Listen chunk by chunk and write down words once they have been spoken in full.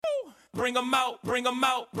bring 'em out, bring 'em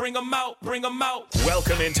out, bring 'em out, bring 'em out.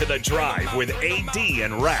 Welcome into The Drive with AD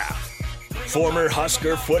and Raph. Former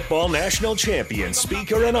Husker football national champion,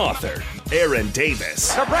 speaker, and author, Aaron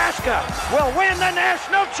Davis. Nebraska will win the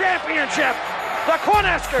national championship. The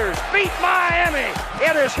Cornhuskers beat Miami.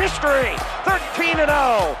 It is history,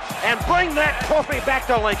 13-0, and bring that trophy back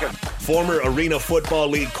to Lincoln. Former Arena Football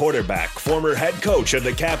League quarterback, former head coach of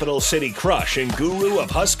the Capital City Crush, and guru of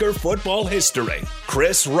Husker football history,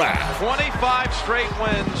 Chris Rapp. 25 straight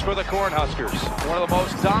wins for the Cornhuskers. One of the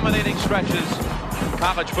most dominating stretches in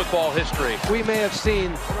college football history. We may have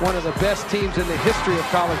seen one of the best teams in the history of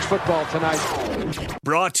college football tonight.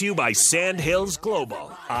 Brought to you by Sandhills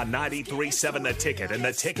Global on 93.7 The Ticket and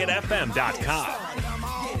theticketfm.com.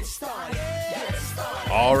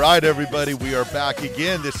 All right, everybody, we are back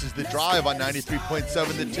again. This is The Drive on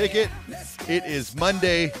 93.7 The Ticket. It is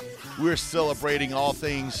Monday. We're celebrating all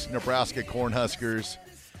things Nebraska Cornhuskers.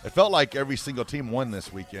 It felt like every single team won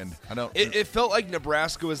this weekend. It felt like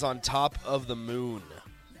Nebraska was on top of the moon.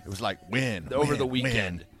 It was like win over the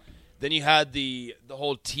weekend. Win. Then you had the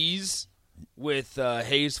whole tease with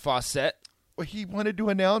Hayes Fawcett. Well, he wanted to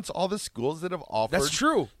announce all the schools that have offered. That's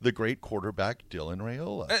true. The great quarterback Dylan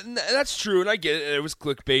Raiola. And that's true, and I get it. It was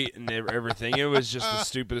clickbait and everything. It was just the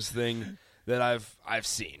stupidest thing that I've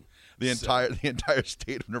seen. The entire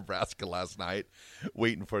state of Nebraska last night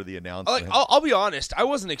waiting for the announcement. I'll be honest, I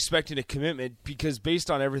wasn't expecting a commitment because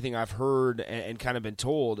based on everything I've heard and kind of been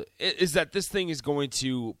told, is that this thing is going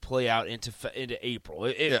to play out into April.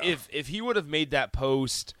 If he would have made that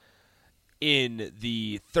post in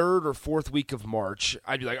the third or fourth week of March,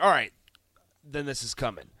 I'd be like, all right, then this is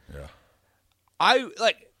coming. Yeah.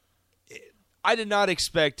 I did not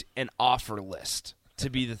expect an offer list to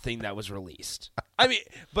be the thing that was released. I mean,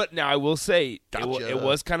 but now I will say it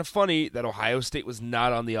was kind of funny that Ohio State was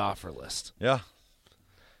not on the offer list. Yeah.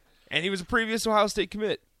 And he was a previous Ohio State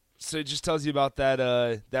commit. So it just tells you about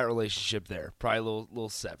that relationship there. Probably a little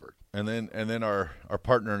severed. And then our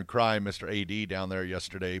partner in crime, Mr. AD, down there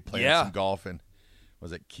yesterday playing some golf in,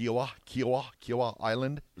 was it Kiowa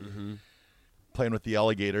Island? Mm-hmm. Playing with the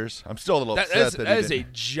alligators. I'm still a little upset that is a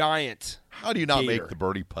giant. How do you not gator. make the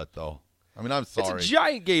birdie putt though? I mean, I'm sorry. It's a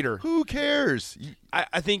giant gator. Who cares?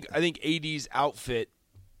 I think AD's outfit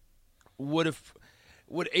would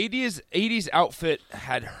AD's outfit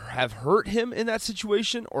have hurt him in that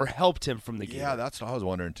situation or helped him from the gator? Yeah, that's what I was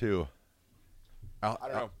wondering too. I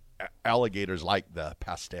don't know. Alligators like the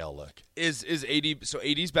pastel look. Is AD so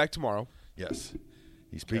AD's back tomorrow? Yes.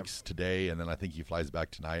 He speaks today, and then I think he flies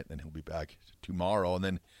back tonight, and then he'll be back tomorrow,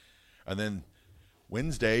 and then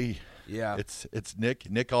Wednesday. Yeah, it's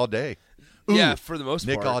Nick all day. Ooh, yeah, for the most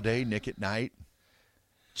Nick part. all day, Nick at night.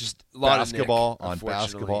 Just a lot basketball of Nick,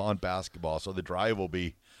 on basketball. So the drive will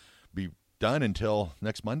be done until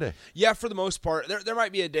next Monday. Yeah, for the most part. There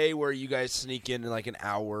might be a day where you guys sneak in like an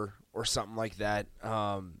hour or something like that.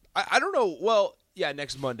 I don't know. Well, yeah,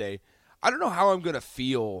 next Monday. I don't know how I'm gonna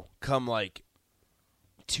feel come like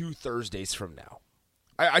 2 Thursdays from now.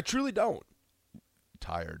 I truly don't.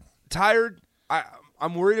 Tired.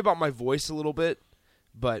 I'm worried about my voice a little bit,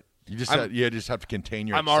 but you just have to contain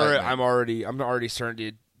your. I'm already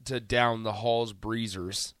starting to down the Hall's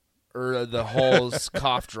breezers or the Hall's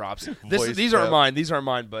cough drops. These aren't mine. These aren't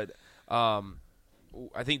mine, but I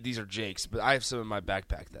think these are Jake's. But I have some in my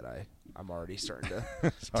backpack that I'm already starting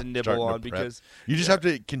to nibble on because you just have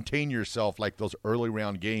to contain yourself like those early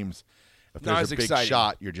round games. If there's a big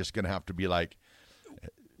shot, you're just going to have to be like,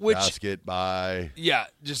 basket by. Yeah,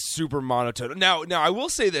 just super monotone. Now I will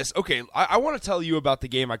say this. Okay, I want to tell you about the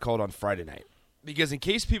game I called on Friday night because in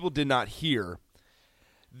case people did not hear,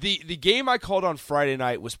 the game I called on Friday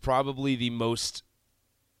night was probably the most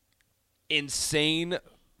insane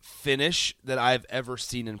finish that I've ever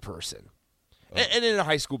seen in person. And in a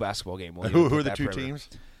high school basketball game. Who are the two teams?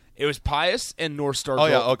 It was Pius and North Star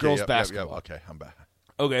girls basketball. Okay, I'm back.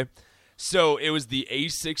 Okay, so it was the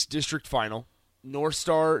A6 district final. North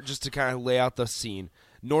Star, just to kind of lay out the scene,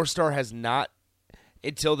 North Star has not,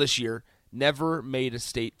 until this year, never made a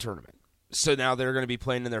state tournament. So now they're going to be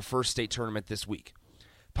playing in their first state tournament this week.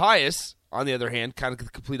 Pius, on the other hand, kind of the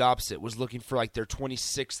complete opposite, was looking for like their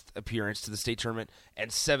 26th appearance to the state tournament and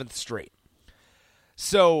 7th straight.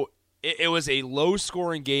 So it was a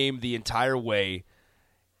low-scoring game the entire way.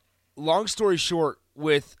 Long story short,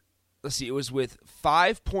 it was with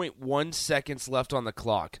 5.1 seconds left on the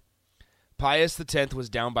clock. Pius X was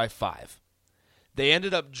down by 5. They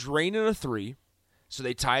ended up draining a 3, so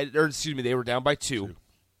they they were down by 2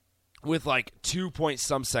 with like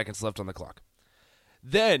 2-point-some seconds left on the clock.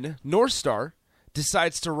 Then North Star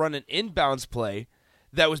decides to run an inbounds play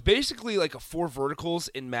that was basically like a 4 verticals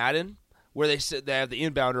in Madden, where they have the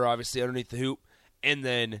inbounder obviously underneath the hoop, and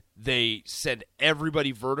then they send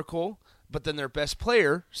everybody vertical, but then their best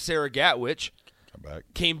player, Sarah Gatwich,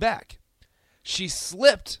 came back. She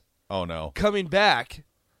slipped. Oh, no. Coming back,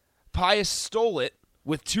 Pius stole it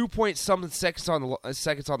with 2-point-something seconds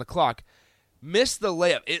on the clock, missed the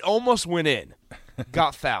layup. It almost went in,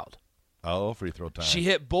 got fouled. Oh, free throw time. She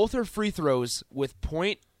hit both her free throws with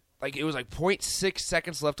it was 0.6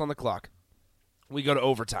 seconds left on the clock. We go to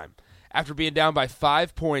overtime. After being down by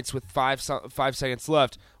 5 points with 5 seconds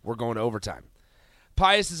left, we're going to overtime.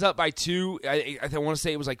 Pius is up by 2. I want to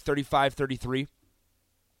say it was 35-33.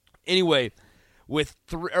 Anyway, with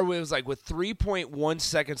 3.1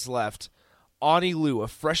 seconds left, Ani Liu, a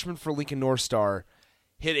freshman for Lincoln North Star,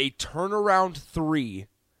 hit a turnaround 3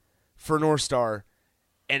 for North Star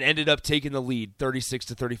and ended up taking the lead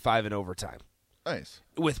 36-35 in overtime. Nice.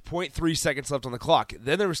 With 0.3 seconds left on the clock.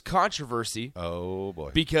 Then there was controversy. Oh,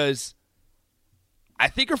 boy. Because I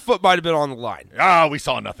think her foot might have been on the line. We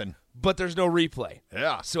saw nothing. But there's no replay.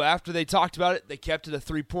 Yeah. So after they talked about it, they kept it a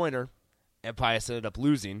 3-pointer, and Pius ended up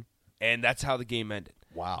losing, and that's how the game ended.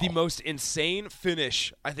 Wow. The most insane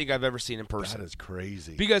finish I think I've ever seen in person. That is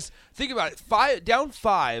crazy. Because think about it, down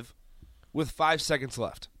 5 with 5 seconds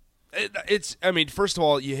left. First of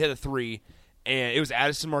all, you hit a 3, and it was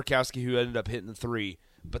Addison Markowski who ended up hitting the 3,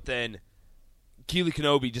 but then Keely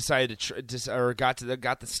Kenobi decided got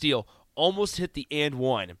the steal, almost hit the and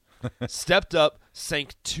one, stepped up,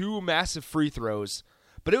 sank 2 massive free throws.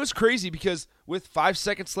 But it was crazy because with 5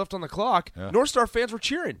 seconds left on the clock, North Star fans were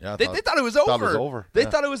cheering. Yeah, they thought it was over. They Yeah.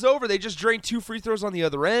 thought it was over. They just drained 2 free throws on the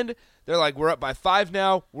other end. They're like, we're up by 5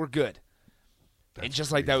 now. We're good. And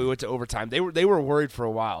just like that, we went to overtime. They were worried for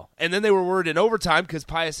a while, and then they were worried in overtime because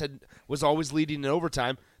Pius was always leading in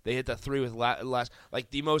overtime. They hit the 3 with last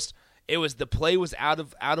the most. It was the play was out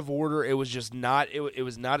of order. It was just not. It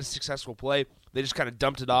was not a successful play. They just kind of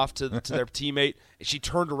dumped it off to their teammate, and she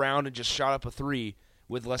turned around and just shot up a 3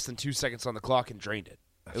 with less than 2 seconds on the clock and drained it.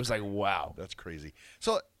 It was like, wow, that's crazy.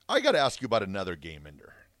 So I got to ask you about another game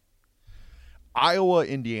ender.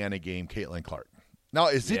 Iowa-Indiana game. Caitlin Clark. Now,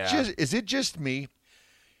 is it just me?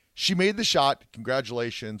 She made the shot.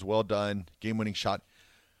 Congratulations. Well done. Game-winning shot.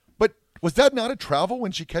 But was that not a travel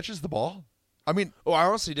when she catches the ball? I mean, I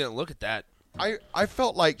honestly didn't look at that. I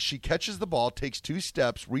felt like she catches the ball, takes 2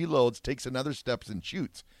 steps, reloads, takes another steps, and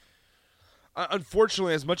shoots.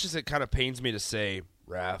 Unfortunately, as much as it kind of pains me to say,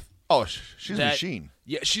 Raph. Oh, she's a machine.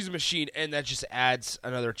 Yeah, she's a machine, and that just adds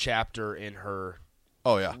another chapter in her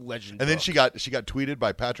legend And then book. she got tweeted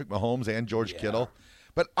by Patrick Mahomes and George Kittle.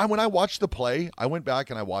 But when I watched the play, I went back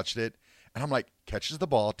and I watched it, and I'm like, catches the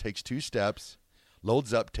ball, takes 2 steps,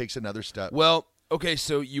 loads up, takes another step. Well, okay,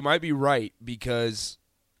 so you might be right because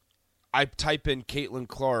I type in Caitlin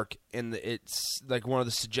Clark, and it's like one of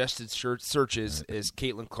the suggested searches is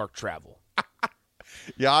Caitlin Clark travel.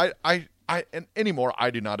 Yeah, and anymore, I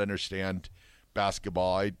do not understand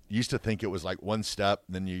basketball. I used to think it was like 1 step,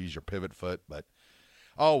 and then you use your pivot foot, but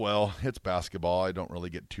oh well, it's basketball. I don't really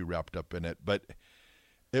get too wrapped up in it, but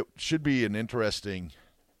it should be interesting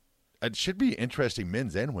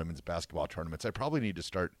men's and women's basketball tournaments. I probably need to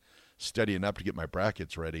start studying up to get my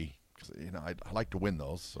brackets ready because I like to win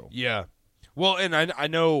those. So yeah, well, and I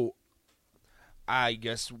know. I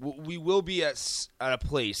guess we will be at a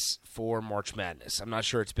place for March Madness. I'm not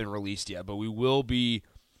sure it's been released yet, but we will be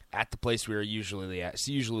at the place we are usually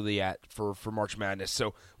at for March Madness.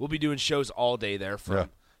 So we'll be doing shows all day there from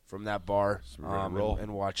that bar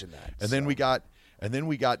and watching that. And then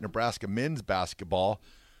we got Nebraska men's basketball.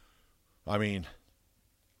 I mean,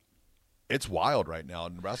 it's wild right now.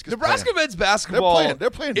 Nebraska men's basketball they're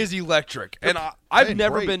playing is electric, and I've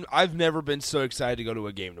never been so excited to go to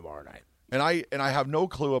a game tomorrow night. And I have no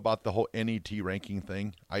clue about the whole NET ranking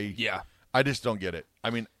thing. I just don't get it. I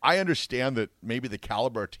mean, I understand that maybe the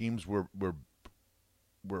caliber of teams we're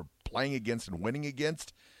playing against and winning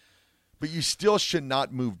against, but you still should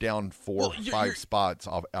not move down 4 or 5 spots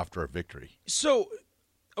after a victory. So,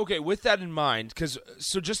 okay, with that in mind,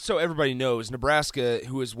 just so everybody knows, Nebraska,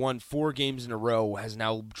 who has won 4 games in a row, has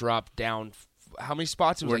now dropped down. How many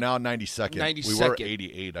spots? We're now 92nd. 92nd. We were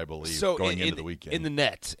 88, I believe, going into the weekend. In the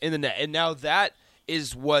net. And now that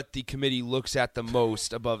is what the committee looks at the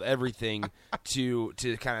most above everything to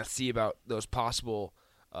kind of see about those possible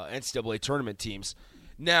NCAA tournament teams.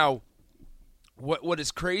 Now, what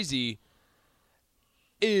is crazy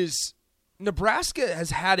is Nebraska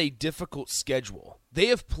has had a difficult schedule. They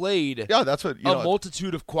have played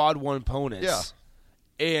multitude of quad 1 opponents. Yeah.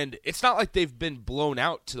 And it's not like they've been blown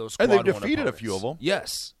out to those and quad 1 they've defeated opponents. a few of them.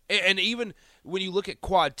 Yes. And even when you look at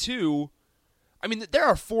quad 2, I mean, there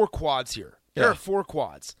are 4 quads here. There are 4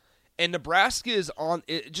 quads. And Nebraska is on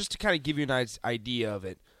 – just to kind of give you an idea of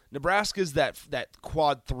it, Nebraska is that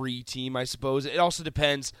quad 3 team, I suppose. It also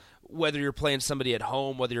depends whether you're playing somebody at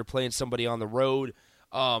home, whether you're playing somebody on the road.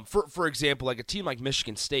 For example, like a team like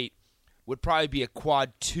Michigan State would probably be a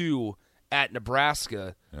quad 2 at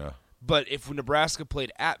Nebraska. Yeah. But if Nebraska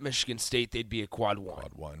played at Michigan State, they'd be a quad 1.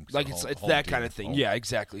 Quad 1. Like it's that kind of thing. Home. Yeah,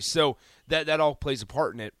 exactly. So that all plays a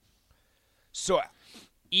part in it. So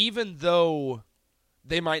even though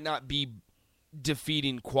they might not be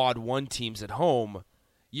defeating quad 1 teams at home,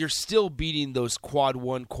 you're still beating those quad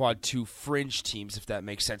 1, quad 2 fringe teams, if that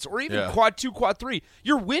makes sense. Or even quad 2, quad 3.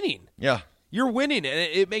 You're winning. Yeah. You're winning, and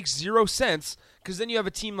it makes zero sense because then you have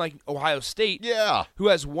a team like Ohio State who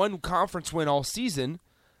has one conference win all season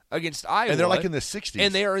against Iowa. And they're like in the 60s.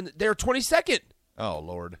 And they're 22nd. Oh,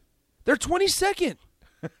 Lord. They're 22nd.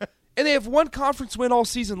 And they have one conference win all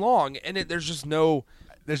season long, and there's just no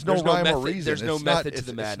 – There's no rhyme or reason. There's no method to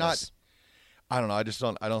the madness. I don't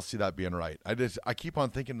know. I don't see that being right. I keep on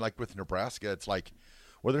thinking like with Nebraska, it's like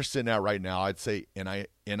where they're sitting at right now. I'd say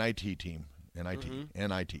NIT team,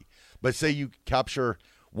 NIT. But say you capture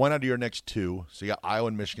one out of your next 2, so you got Iowa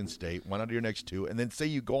and Michigan State, one out of your next 2, and then say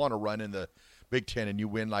you go on a run in the Big Ten and you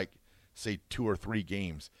win like say 2 or 3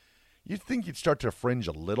 games. You'd think you'd start to fringe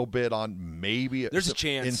a little bit on maybe there's a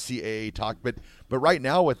chance NCAA talk, but right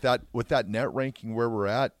now with that net ranking where we're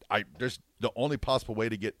at, there's the only possible way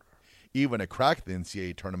to get even a crack at the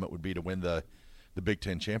NCAA tournament would be to win the Big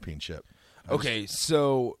Ten championship. Okay,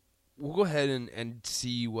 so we'll go ahead and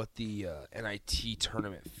see what the NIT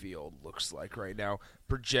tournament field looks like right now,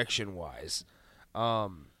 projection-wise.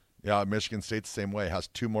 Yeah, Michigan State's the same way. Has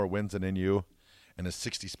 2 more wins than NU and is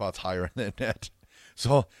 60 spots higher in the net.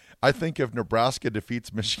 So I think if Nebraska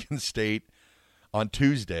defeats Michigan State on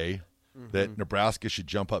Tuesday, that Nebraska should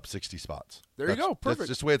jump up 60 spots. There you go. Perfect. That's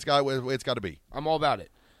just the way it's got to be. I'm all about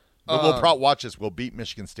it. We'll watch this. We'll beat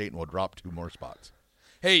Michigan State and we'll drop 2 more spots.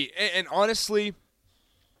 Hey, and honestly,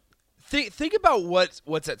 think about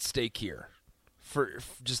what's at stake here for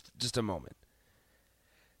just a moment.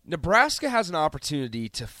 Nebraska has an opportunity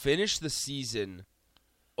to finish the season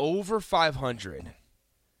over 500.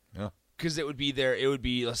 Yeah. Because it would be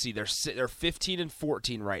let's see, they're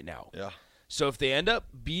 15-14 right now. Yeah. So if they end up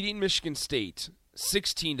beating Michigan State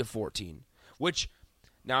 16-14, which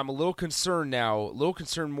now I'm a little concerned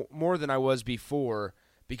more than I was before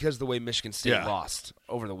because of the way Michigan State lost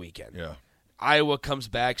over the weekend. Yeah. Iowa comes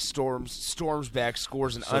back, storms back,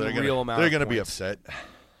 scores an unreal amount. They're going to be upset.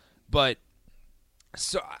 But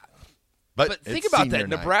think about that.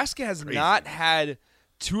 Nebraska has not had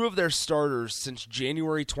 2 of their starters since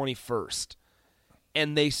January 21st,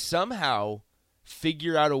 and they somehow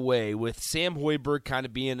figure out a way with Sam Hoiberg kind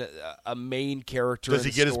of being a main character. Does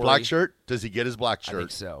he get his black shirt? I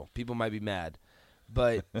think so. People might be mad,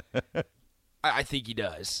 but I think he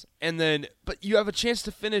does. And then, but you have a chance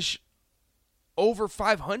to finish over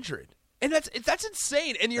 500, and that's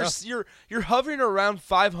insane. And you're hovering around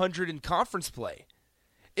 500 in conference play.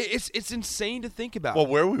 It's insane to think about. Well,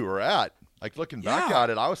 where we were at, like looking back at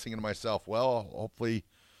it, I was thinking to myself, well, hopefully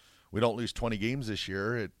we don't lose 20 games this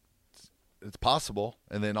year. It's possible.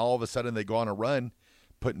 And then all of a sudden they go on a run,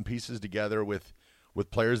 putting pieces together with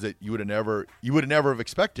players that you would have never have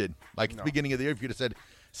expected. Like at the beginning of the year, if you'd have said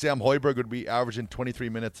Sam Hoiberg would be averaging 23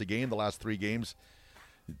 minutes a game the last 3 games,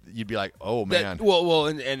 you'd be like, oh, man.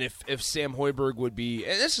 And if Sam Hoiberg would be –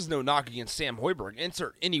 and this is no knock against Sam Hoiberg.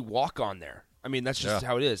 Insert any walk-on there. I mean, that's just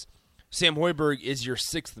how it is. Sam Hoiberg is your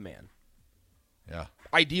 6th man. Yeah.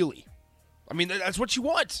 Ideally. I mean, that's what you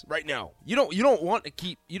want right now. You don't want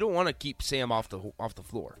to keep Sam off the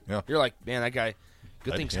floor. Yeah. You're like, man, that guy,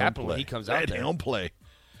 good things happen when he comes out there. Let him play.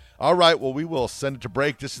 All right, well, we will send it to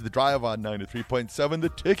break. This is The Drive on 93.7 The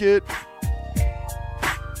Ticket.